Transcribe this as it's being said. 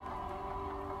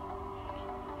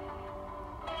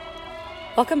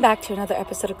Welcome back to another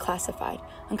episode of Classified,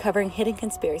 uncovering hidden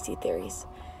conspiracy theories.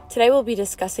 Today we'll be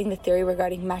discussing the theory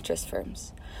regarding mattress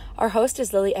firms. Our host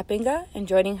is Lily Eppinga, and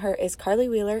joining her is Carly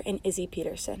Wheeler and Izzy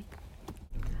Peterson.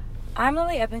 I'm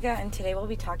Lily Eppinga, and today we'll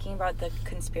be talking about the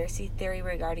conspiracy theory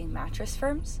regarding mattress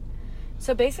firms.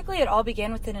 So basically it all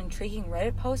began with an intriguing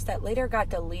Reddit post that later got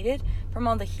deleted from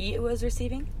all the heat it was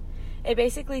receiving. It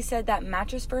basically said that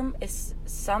mattress firm is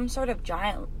some sort of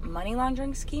giant money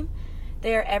laundering scheme.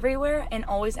 They are everywhere and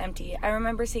always empty. I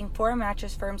remember seeing 4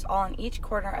 mattress firms all on each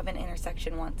corner of an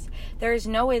intersection once. There is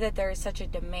no way that there is such a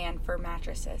demand for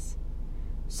mattresses.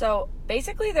 So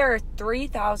basically there are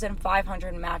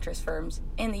 3,500 mattress firms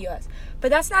in the U.S. But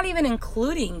that's not even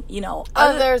including,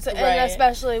 others, right. And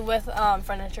especially with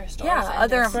furniture stores. Yeah,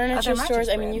 other furniture stores.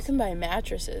 I mean, brands. you can buy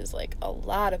mattresses like a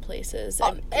lot of places.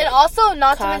 And also,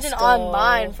 not to Costco, mention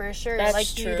online for sure.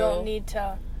 That's You true. don't need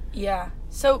to. Yeah.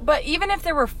 So, but even if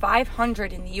there were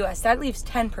 500 in the U.S., that leaves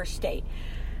 10 per state.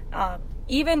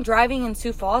 Even driving in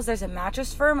Sioux Falls, there's a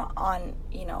mattress firm on,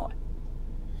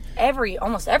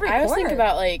 almost every corner. I was thinking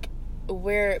about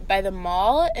where by the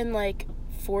mall and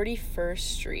 41st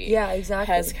Street. Yeah,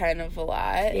 exactly. Has kind of a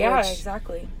lot. Yeah, which,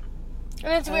 exactly.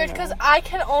 And it's weird because I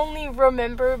can only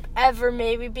remember ever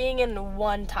maybe being in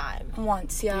one time.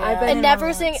 Once, yeah. Yeah. I've been And in never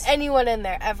one seeing once. anyone in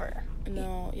there ever.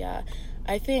 No, yeah.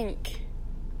 I think,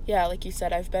 yeah, like you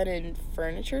said, I've been in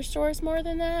furniture stores more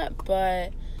than that,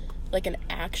 but an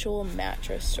actual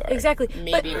mattress store. Exactly.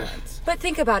 Maybe once. But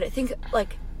think about it.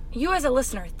 You as a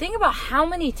listener, think about how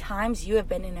many times you have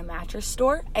been in a mattress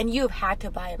store and you have had to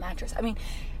buy a mattress. I mean,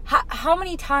 how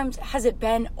many times has it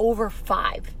been over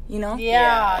 5,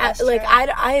 Yeah. That's true.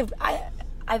 I've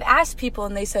asked people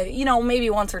and they said, maybe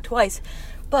once or twice,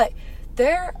 but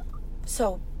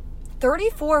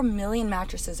 34 million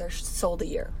mattresses are sold a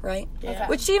year, right? Yeah. Okay.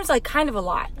 Which seems like kind of a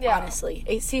lot, honestly.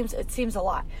 It seems a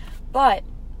lot. But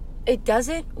it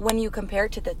doesn't when you compare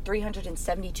it to the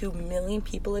 372 million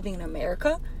people living in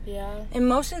America. Yeah. And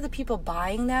most of the people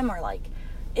buying them are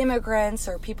immigrants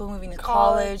or people moving to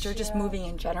college or just moving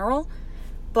in general.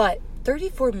 But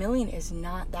 34 million is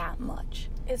not that much.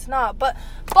 It's not, but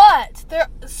there are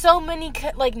so many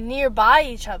nearby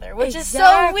each other, which is so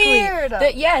Exactly. weird.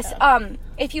 Yes,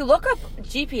 if you look up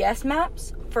GPS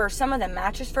maps for some of the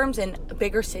mattress firms in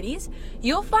bigger cities,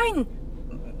 you'll find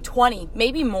 20,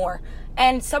 maybe more.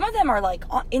 And some of them are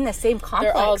in the same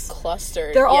complex. They're all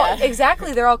clustered. They're all yeah.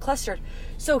 exactly. They're all clustered.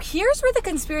 So here's where the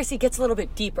conspiracy gets a little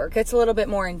bit deeper, gets a little bit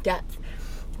more in depth.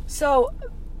 So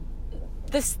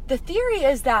the theory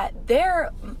is that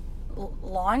they're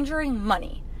laundering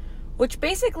money, which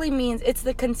basically means it's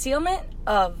the concealment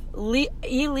of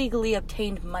illegally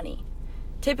obtained money,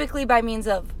 typically by means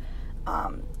of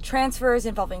transfers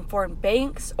involving foreign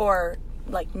banks or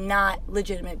not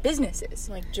legitimate businesses.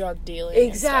 Drug dealing. Exactly.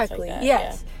 And stuff like that.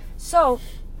 Yes. Yeah. So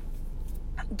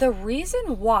the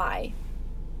reason why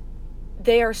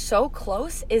they are so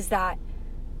close is that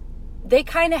they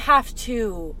kind of have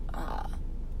to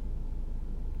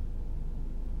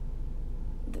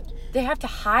they have to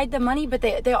hide the money, but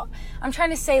they I'm trying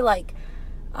to say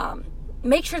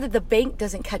make sure that the bank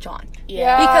doesn't catch on.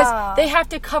 Yeah. Because they have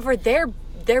to cover their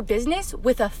business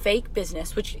with a fake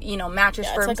business, which mattress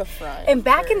Yeah, firms. it's like a front. And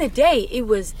back in the day, it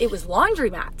was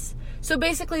laundromats. So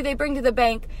basically, they bring to the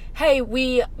bank, "Hey,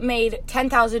 we made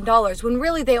 $10,000," when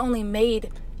really they only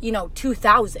made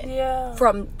 $2,000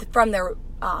 from their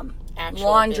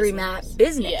Actual laundromat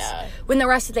business. Yeah. When the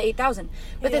rest of the $8,000.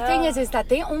 But the thing is that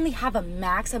they only have a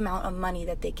max amount of money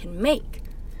that they can make.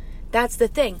 That's the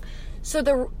thing.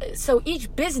 So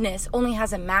each business only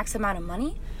has a max amount of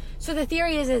money. So the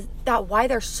theory is that why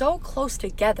they're so close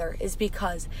together is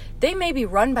because they may be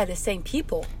run by the same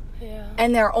people. Yeah.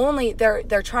 And they're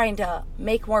trying to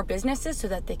make more businesses so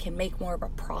that they can make more of a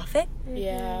profit.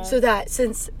 Yeah. So that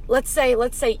since let's say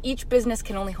each business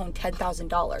can only own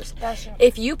 $10,000. That's true.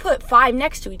 If you put 5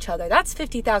 next to each other, that's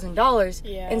 $50,000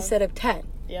 Yeah. instead of 10.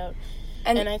 Yep.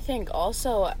 And I think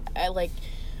also,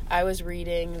 I was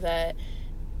reading that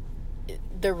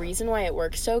the reason why it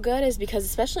works so good is because,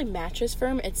 especially mattress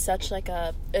firm, it's such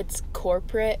it's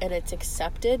corporate and it's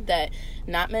accepted that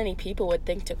not many people would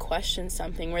think to question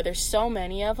something where there's so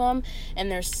many of them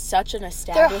and there's such an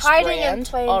established hiding in brand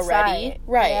plain already. sight.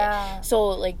 Right. Yeah.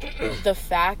 So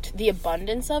the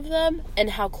abundance of them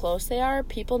and how close they are,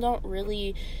 people don't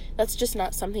really, that's just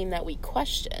not something that we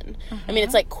question. I mean,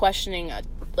 it's like questioning a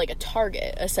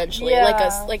Target, essentially.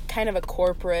 Yeah. Like kind of a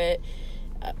corporate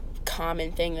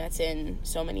common thing that's in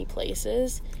so many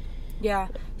places. yeah.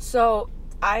 So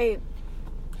I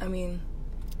mean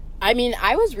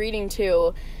I was reading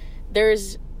too,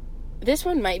 there's this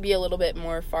one might be a little bit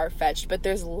more far-fetched, but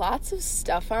there's lots of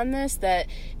stuff on this that,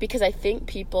 because I think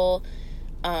people,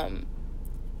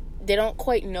 they don't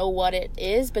quite know what it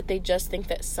is, but they just think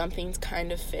that something's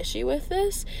kind of fishy with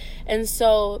this. And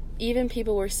so even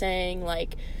people were saying,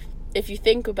 like, if you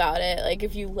think about it, like,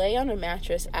 if you lay on a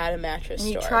mattress at a mattress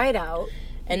store. You try it out.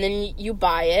 And then you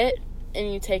buy it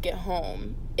and you take it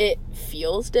home. It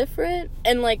feels different.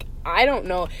 And, like, I don't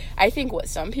know. I think what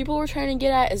some people were trying to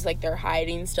get at is, like, they're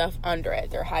hiding stuff under it.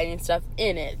 They're hiding stuff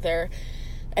in it. They're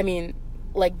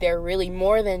really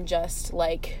more than just,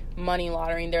 like, money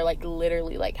laundering. They're, like,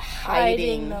 literally, like,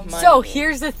 hiding money. So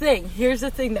here's the thing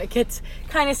that gets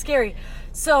kind of scary.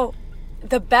 So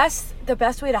the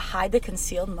best way to hide the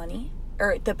concealed money,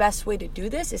 or the best way to do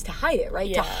this, is to hide it, right?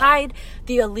 Yeah. To hide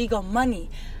the illegal money.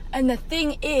 And the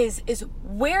thing is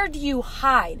where do you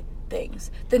hide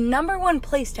things? The number one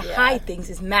place to hide things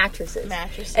is mattresses.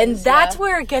 And that's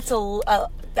where it gets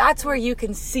that's where you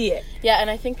can see it. Yeah, and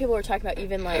I think people were talking about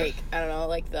even, like, I don't know,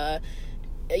 like,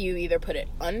 you either put it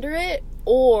under it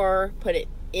or put it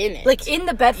in it. Like, in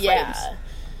the bed frames. Yeah.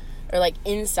 Or, like,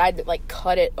 inside, like,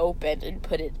 cut it open and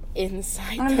put it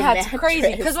inside the That's mattress.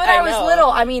 crazy. Because when I was little,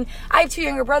 I mean, I have 2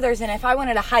 younger brothers, and if I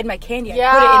wanted to hide my candy,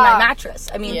 I'd put it in my mattress.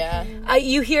 I mean,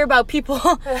 you hear about people,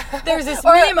 there's this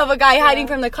meme of a guy hiding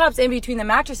from the cops in between the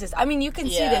mattresses. I mean, you can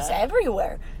see this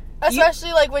everywhere.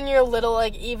 Especially, like, when you're little,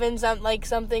 like, even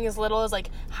something as little as, like,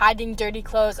 hiding dirty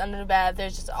clothes under the bed,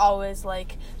 there's just always,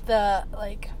 like, the,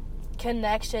 like,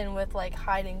 connection with, like,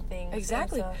 hiding things.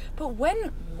 Exactly. But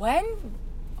when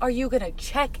are you going to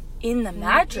check in the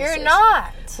mattresses? You're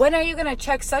not. When are you going to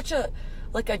check such a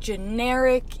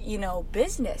generic,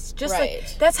 business? Just right.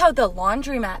 like, that's how the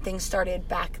laundromat thing started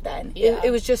back then. Yeah.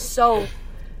 It was just so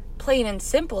plain and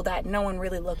simple that no one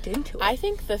really looked into it. I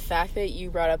think the fact that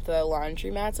you brought up the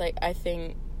laundromats, like, I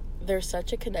think there's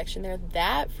such a connection there.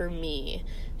 That, for me,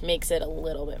 makes it a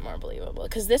little bit more believable.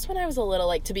 Because this one I was a little,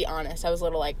 like, to be honest, I was a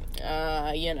little like,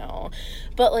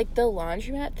 But, like, the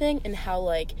laundromat thing and how,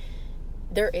 like,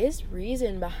 there is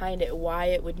reason behind it why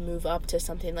it would move up to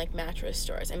something like mattress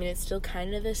stores. I mean, it's still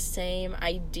kind of the same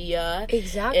idea.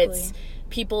 Exactly. It's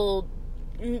people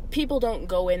don't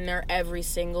go in there every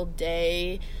single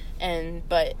day,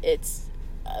 but it's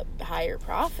a higher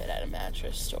profit at a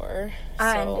mattress store.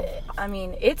 And I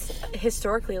mean, it's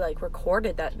historically, like,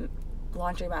 recorded that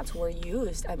laundromats were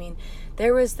used. I mean,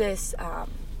 there was this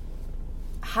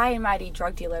high and mighty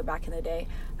drug dealer back in the day.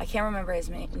 I can't remember his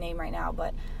name right now,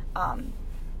 but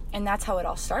and that's how it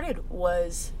all started,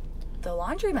 was the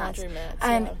laundromats.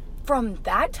 And from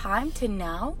that time to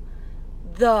now,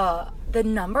 the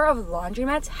number of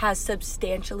laundromats has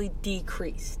substantially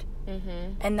decreased.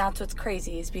 Mm-hmm. And that's what's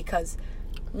crazy, is because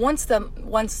once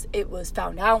it was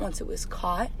found out, once it was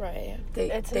caught, right, they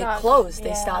closed.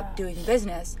 They stopped doing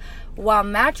business, while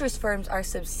mattress firms are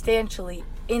substantially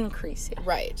increasing.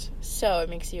 Right. So it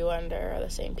makes you wonder, are the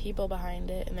same people behind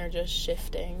it, and they're just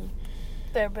shifting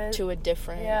to a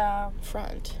different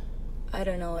front? I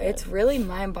don't know. It's really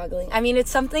mind-boggling. I mean, it's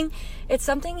something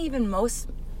even most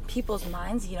people's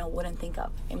minds, wouldn't think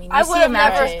of. I mean, I would have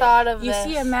never thought of this.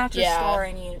 You see a mattress store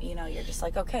and you're just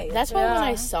like, okay. That's why when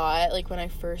I saw it, like, when I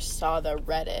first saw the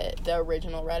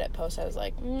original Reddit post, I was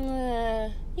like,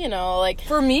 like,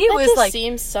 for me it was like,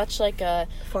 seems such like a,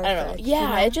 I don't know.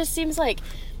 Yeah, it just seems like,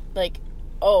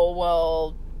 oh,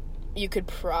 well, you could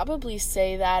probably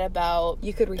say that about,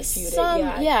 you could refute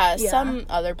it. Some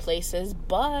other places,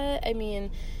 but I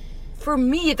mean, for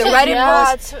me, the Reddit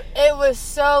post, it was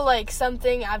so, like,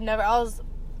 something I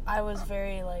was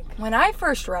very, like, when I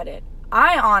first read it,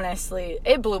 I honestly,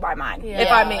 it blew my mind,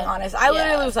 if I'm being honest. I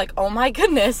literally was like, oh my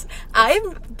goodness,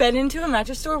 I've been into a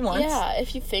mattress store once. Yeah,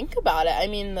 if you think about it, I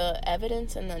mean, the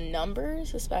evidence and the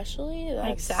numbers especially.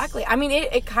 Exactly. I mean,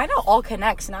 it kind of all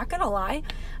connects, not gonna lie.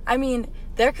 I mean,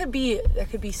 there could be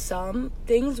some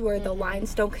things where the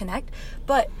lines don't connect,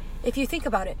 but if you think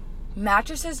about it,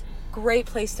 mattresses, great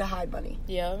place to hide money.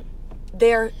 Yeah.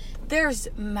 There's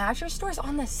mattress stores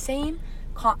on the same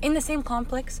in the same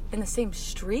complex, in the same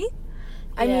street.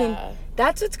 I mean,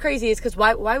 that's what's crazy, is because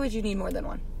why would you need more than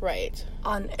one? Right.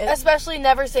 Especially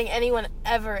never seeing anyone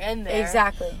ever in there.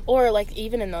 Exactly. Or, like,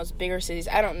 even in those bigger cities,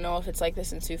 I don't know if it's like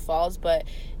this in Sioux Falls, but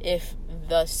if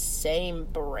the same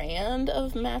brand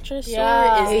of mattress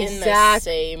store is in the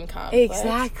same complex.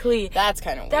 Exactly. That's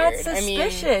kind of weird. That's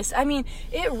suspicious. I mean,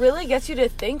 it really gets you to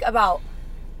think about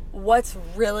what's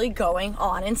really going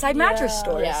on inside mattress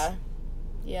stores.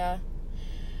 Yeah.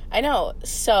 I know.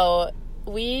 So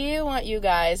we want you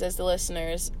guys, as the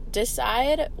listeners,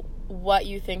 decide what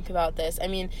you think about this. I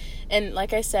mean, and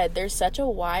like I said, there's such a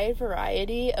wide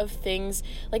variety of things.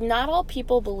 Like, not all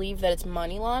people believe that it's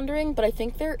money laundering, but I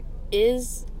think there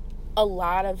are a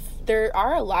lot of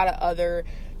other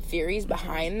theories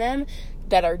behind them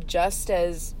that are just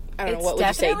as, I don't know, what would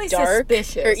you say, dark?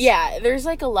 Suspicious. There's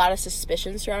like a lot of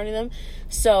suspicion surrounding them.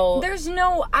 So there's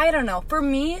no, I don't know. For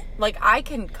me, like, I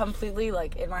can completely,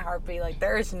 like, in my heart be like,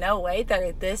 there is no way there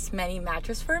are this many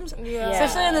mattress firms,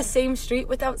 especially in the same street,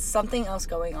 without something else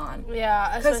going on.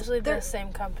 Yeah, especially the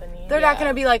same company. They're not going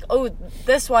to be like, oh,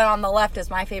 this one on the left is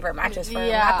my favorite mattress firm,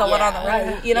 not the one on the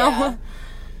right, you know? Yeah.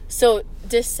 So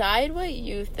decide what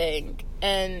you think,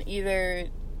 and either...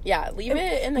 leave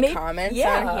it in the comments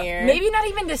down here. Maybe not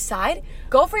even decide.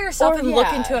 Go for yourself and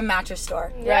look into a mattress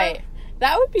store. Yeah. Right.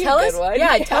 That would be a good one.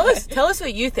 Yeah, tell us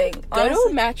what you think. Go to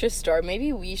a mattress store.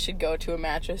 Maybe we should go to a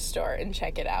mattress store and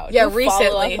check it out. Yeah,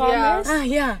 recently. Do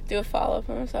a follow-up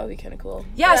on this. That would be kind of cool.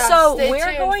 Yeah, so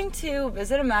we're going to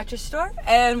visit a mattress store,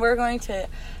 and we're going to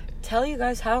tell you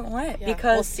guys how it went,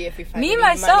 because we'll see if we find me any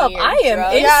myself, money or I am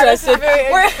drugs. interested.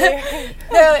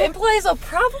 The employees will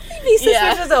probably be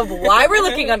suspicious of why we're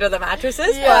looking under the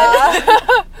mattresses,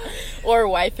 but or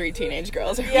why 3 teenage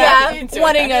girls are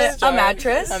wanting a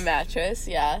mattress. A mattress,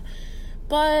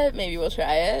 but maybe we'll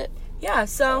try it. Yeah,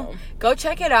 so go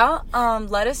check it out.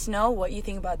 Let us know what you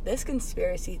think about this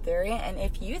conspiracy theory, and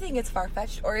if you think it's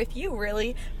far-fetched, or if you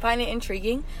really find it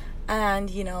intriguing,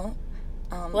 and, you know,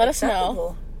 let us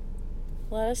know.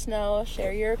 Let us know.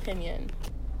 Share your opinion.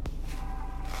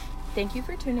 Thank you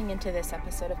for tuning into this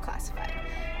episode of Classified.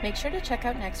 Make sure to check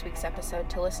out next week's episode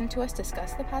to listen to us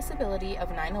discuss the possibility of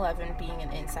 9/11 being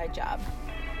an inside job.